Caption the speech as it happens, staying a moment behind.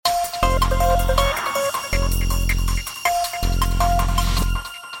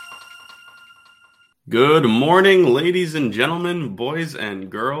Good morning, ladies and gentlemen, boys and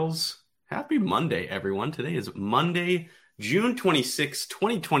girls. Happy Monday, everyone. Today is Monday, June 26,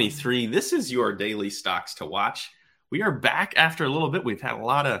 2023. This is your daily stocks to watch. We are back after a little bit. We've had a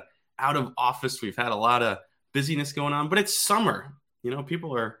lot of out of office. We've had a lot of busyness going on, but it's summer.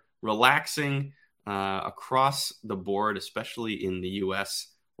 People are relaxing across the board, especially in the U.S.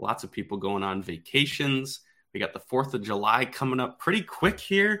 Lots of people going on vacations. We got the 4th of July coming up pretty quick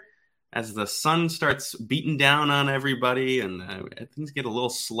here as the sun starts beating down on everybody and things get a little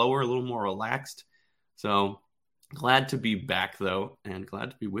slower, a little more relaxed. So glad to be back, though, and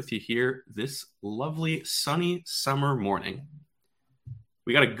glad to be with you here this lovely sunny summer morning.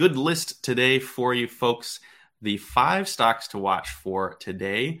 We got a good list today for you folks. The 5 stocks to watch for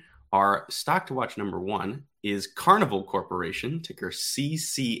today are stock to watch number 1 is Carnival Corporation, ticker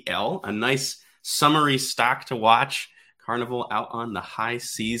CCL, a nice summary stock to watch. Carnival out on the high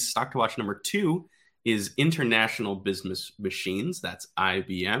seas. Stock to watch number 2 is International Business Machines. That's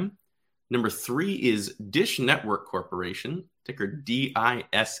IBM. Number 3 is Dish Network Corporation, ticker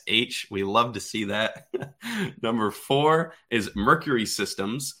DISH. We love to see that. Number 4 is Mercury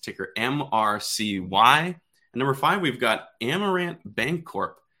Systems, ticker MRCY. And number 5, we've got Amarant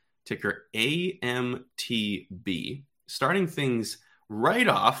Bancorp, ticker AMTB. Starting things right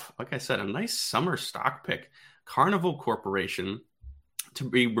off, like I said, a nice summer stock pick. Carnival Corporation to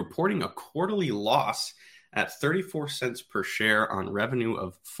be reporting a quarterly loss at 34 cents per share on revenue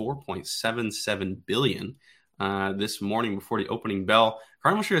of $4.77 billion this morning before the opening bell.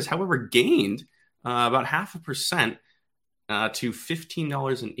 Carnival shares, however, gained about 0.5% to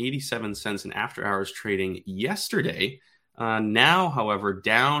 $15.87 in after-hours trading yesterday. Now, however,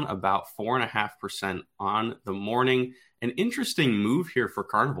 down about 4.5% on the morning. An interesting move here for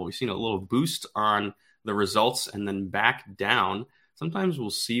Carnival. We've seen a little boost on the results and then back down. Sometimes we'll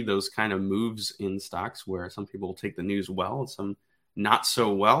see those kind of moves in stocks where some people will take the news well and some not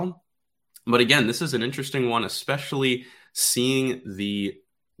so well. But again, this is an interesting one, especially seeing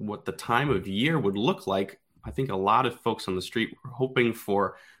what the time of year would look like. I think a lot of folks on the street were hoping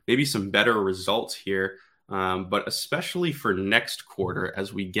for maybe some better results here, but especially for next quarter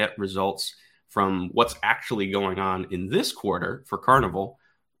as we get results from what's actually going on in this quarter for Carnival.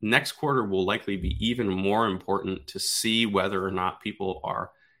 Next quarter will likely be even more important to see whether or not people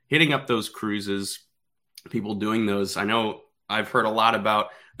are hitting up those cruises, people doing those. I know I've heard a lot about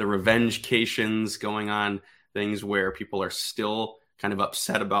the Revenge-cations going on, things where people are still kind of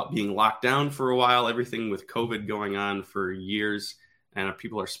upset about being locked down for a while, everything with COVID going on for years, and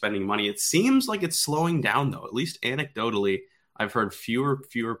people are spending money. It seems like it's slowing down, though. At least anecdotally, I've heard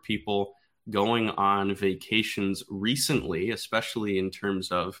fewer people going on vacations recently, especially in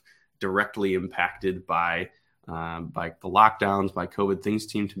terms of directly impacted by the lockdowns, by COVID. Things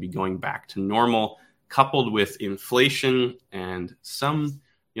seem to be going back to normal, coupled with inflation and some,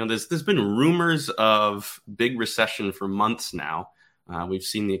 there's been rumors of big recession for months now. We've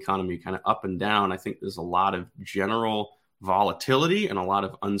seen the economy kind of up and down. I think there's a lot of general volatility and a lot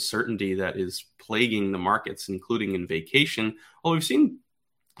of uncertainty that is plaguing the markets, including in vacation. Well, we've seen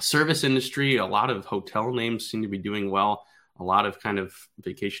service industry, a lot of hotel names seem to be doing well. A lot of kind of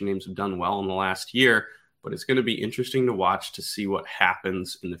vacation names have done well in the last year, but it's going to be interesting to watch to see what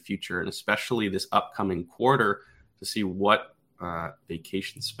happens in the future, and especially this upcoming quarter to see what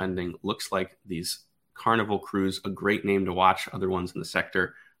vacation spending looks like. These Carnival Cruise, a great name to watch. Other ones in the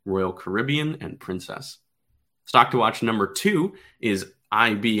sector, Royal Caribbean and Princess. Stock to watch number 2 is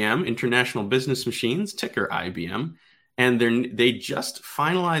IBM, International Business Machines, ticker IBM. And they just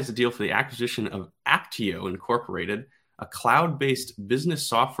finalized a deal for the acquisition of Apptio Incorporated, a cloud-based business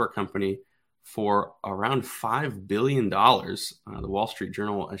software company, for around $5 billion. The Wall Street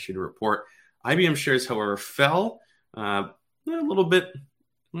Journal issued a report. IBM shares, however, fell a little bit,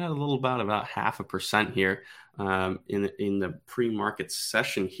 about 0.5% here in the pre-market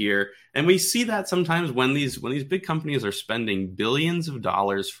session here. And we see that sometimes when these big companies are spending billions of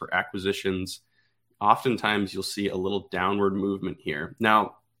dollars for acquisitions, oftentimes you'll see a little downward movement here.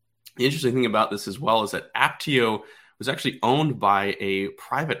 Now, the interesting thing about this as well is that Apptio was actually owned by a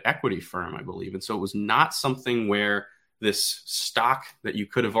private equity firm, I believe. And so it was not something where this stock that you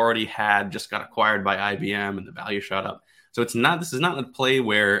could have already had just got acquired by IBM and the value shot up. So this is not a play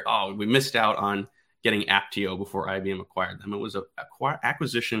where, we missed out on getting Apptio before IBM acquired them. It was an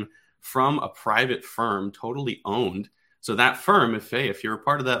acquisition from a private firm, totally owned. So that firm, if you're a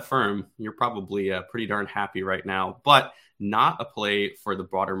part of that firm, you're probably pretty darn happy right now, but not a play for the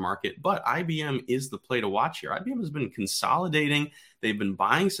broader market. But IBM is the play to watch here. IBM has been consolidating. They've been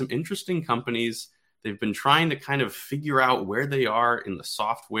buying some interesting companies, They've been trying to kind of figure out where they are in the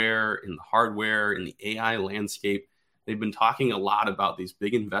software, in the hardware, in the AI landscape. They've been talking a lot about these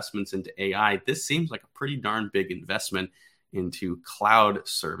big investments into AI. This seems like a pretty darn big investment into cloud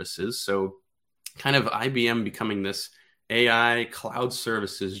services. So kind of IBM becoming this AI cloud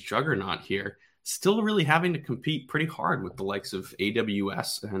services juggernaut here, still really having to compete pretty hard with the likes of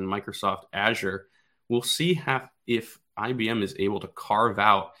AWS and Microsoft Azure. We'll see if IBM is able to carve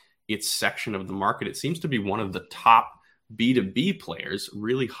out its section of the market. It seems to be one of the top B2B players,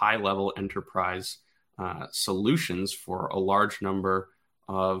 really high-level enterprise solutions for a large number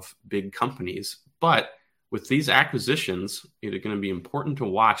of big companies. But with these acquisitions, it is going to be important to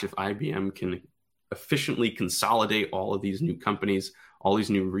watch if IBM can efficiently consolidate all of these new companies, all these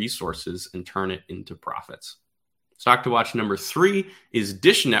new resources, and turn it into profits. Stock to watch number 3 is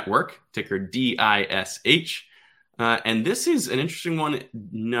Dish Network, ticker DISH. And this is an interesting one.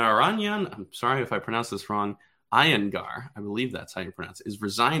 Narayan, I'm sorry if I pronounce this wrong, Iyengar, I believe that's how you pronounce it, is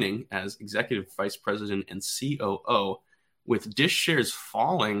resigning as executive vice president and COO, with Dish shares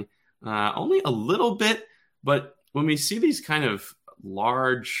falling only a little bit. But when we see these kind of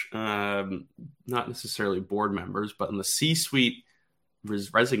large, not necessarily board members, but in the C-suite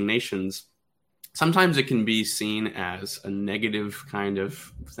resignations, sometimes it can be seen as a negative kind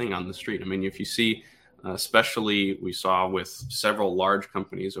of thing on the street. I mean, if you see, especially we saw with several large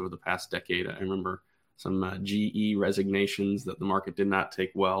companies over the past decade, I remember some GE resignations that the market did not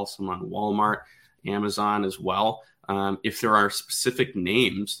take well, some on Walmart, Amazon as well. If there are specific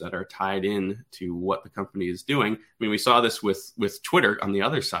names that are tied in to what the company is doing, I mean, we saw this with Twitter on the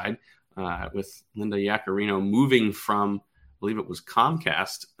other side, with Linda Yaccarino moving from, I believe it was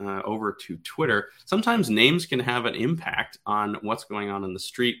Comcast, over to Twitter. Sometimes names can have an impact on what's going on in the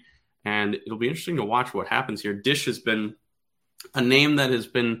street, and it'll be interesting to watch what happens here. Dish has been a name that has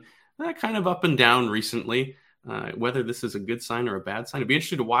been kind of up and down recently. Whether this is a good sign or a bad sign, it'd be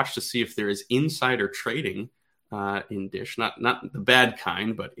interesting to watch to see if there is insider trading in Dish, not the bad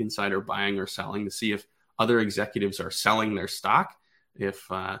kind, but insider buying or selling, to see if other executives are selling their stock, if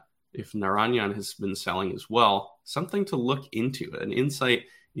Narayan has been selling as well. Something to look into, an insight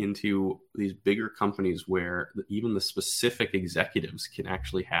into these bigger companies where even the specific executives can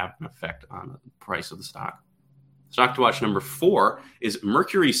actually have an effect on the price of the stock. Stock to watch number 4 is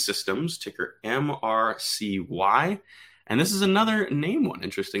Mercury Systems, ticker MRCY. And this is another name one,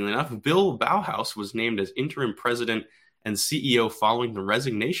 interestingly enough. Bill Bauhaus was named as interim president and CEO following the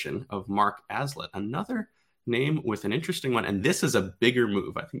resignation of Mark Aslett. Another name with an interesting one. And this is a bigger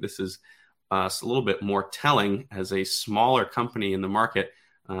move. I think this is a little bit more telling as a smaller company in the market.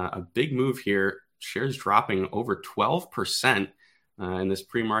 A big move here, shares dropping over 12% in this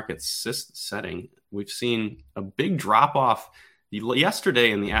pre-market setting. We've seen a big drop-off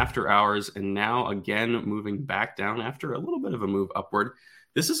yesterday in the after hours, and now again moving back down after a little bit of a move upward.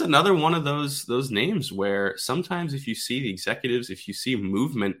 This is another one of those names where sometimes if you see the executives, if you see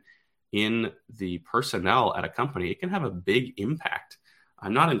movement in the personnel at a company, it can have a big impact.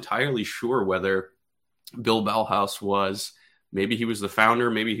 I'm not entirely sure whether Bill Bauhaus maybe he was the founder,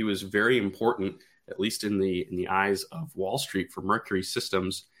 maybe he was very important, at least in the eyes of Wall Street, for Mercury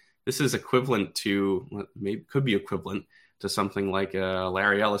Systems. This is equivalent to, maybe could be equivalent to something like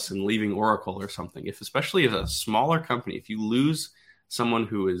Larry Ellison leaving Oracle or something. Especially as a smaller company, if you lose someone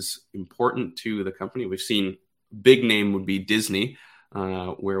who is important to the company, we've seen big name would be Disney,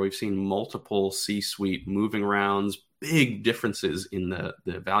 where we've seen multiple C-suite moving arounds, big differences in the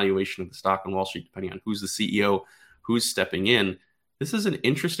valuation of the stock on Wall Street, depending on who's the CEO, who's stepping in. This is an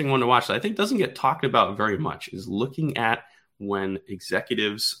interesting one to watch that I think doesn't get talked about very much, is looking at when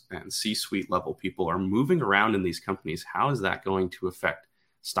executives and C-suite level people are moving around in these companies. How is that going to affect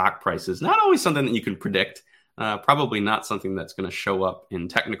stock prices? Not always something that you can predict, probably not something that's going to show up in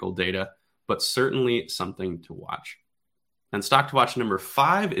technical data, but certainly something to watch. And stock to watch number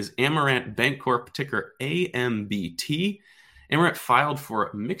 5 is Amerant Bancorp, ticker AMBT. Amerant filed for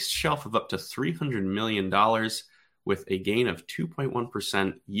a mixed shelf of up to $300 million with a gain of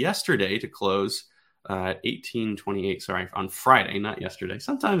 2.1% yesterday to close 1828, on Friday, not yesterday.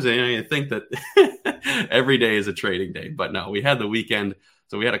 Sometimes I think that every day is a trading day, but no, we had the weekend.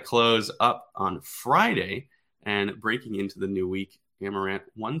 So we had a close up on Friday and breaking into the new week. Amerant,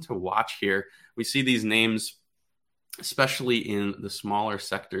 one to watch here. We see these names, especially in the smaller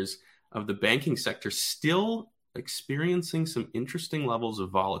sectors of the banking sector, still experiencing some interesting levels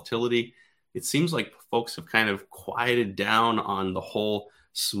of volatility. It seems like folks have kind of quieted down on the whole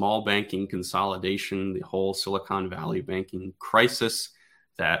small banking consolidation, the whole Silicon Valley banking crisis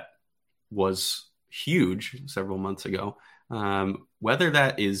that was huge several months ago. Whether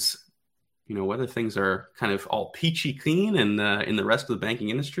that is, whether things are kind of all peachy clean in the rest of the banking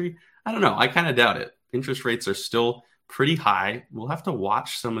industry, I don't know. I kind of doubt it. Interest rates are still pretty high. We'll have to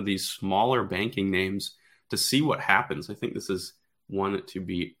watch some of these smaller banking names to see what happens. I think this is one to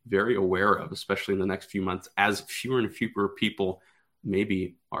be very aware of, especially in the next few months, as fewer and fewer people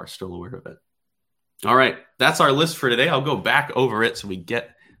maybe are still aware of it. All right, that's our list for today. I'll go back over it so we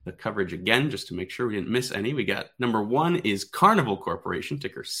get the coverage again, just to make sure we didn't miss any. We got number 1 is Carnival Corporation,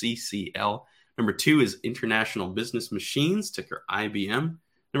 ticker CCL. Number 2 is International Business Machines, ticker IBM.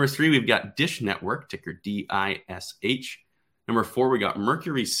 Number 3, we've got Dish Network, ticker DISH. Number 4, we got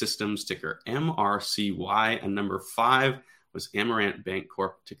Mercury Systems, ticker MRCY. And number 5 was Amarant Bank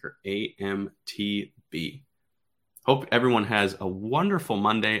Corp, ticker AMTB. Hope everyone has a wonderful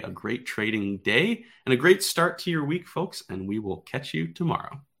Monday, a great trading day, and a great start to your week, folks, and we will catch you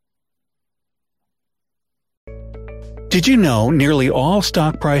tomorrow. Did you know nearly all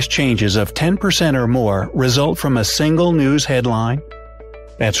stock price changes of 10% or more result from a single news headline?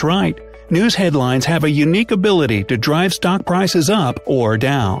 That's right. News headlines have a unique ability to drive stock prices up or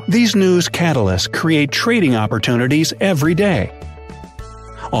down. These news catalysts create trading opportunities every day.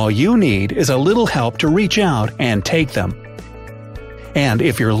 All you need is a little help to reach out and take them. And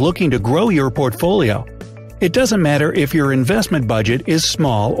if you're looking to grow your portfolio, it doesn't matter if your investment budget is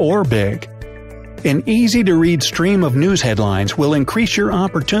small or big. An easy-to-read stream of news headlines will increase your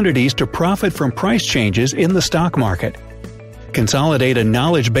opportunities to profit from price changes in the stock market, consolidate a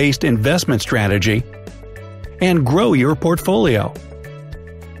knowledge-based investment strategy, and grow your portfolio.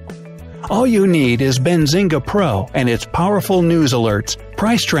 All you need is Benzinga Pro and its powerful news alerts,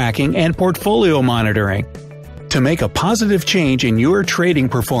 price tracking, and portfolio monitoring to make a positive change in your trading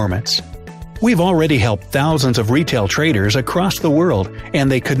performance. We've already helped thousands of retail traders across the world,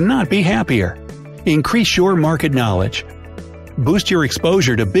 and they could not be happier. Increase your market knowledge, boost your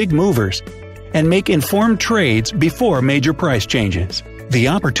exposure to big movers, and make informed trades before major price changes. The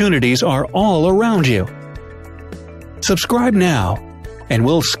opportunities are all around you. Subscribe now, and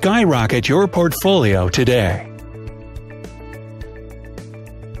we'll skyrocket your portfolio today.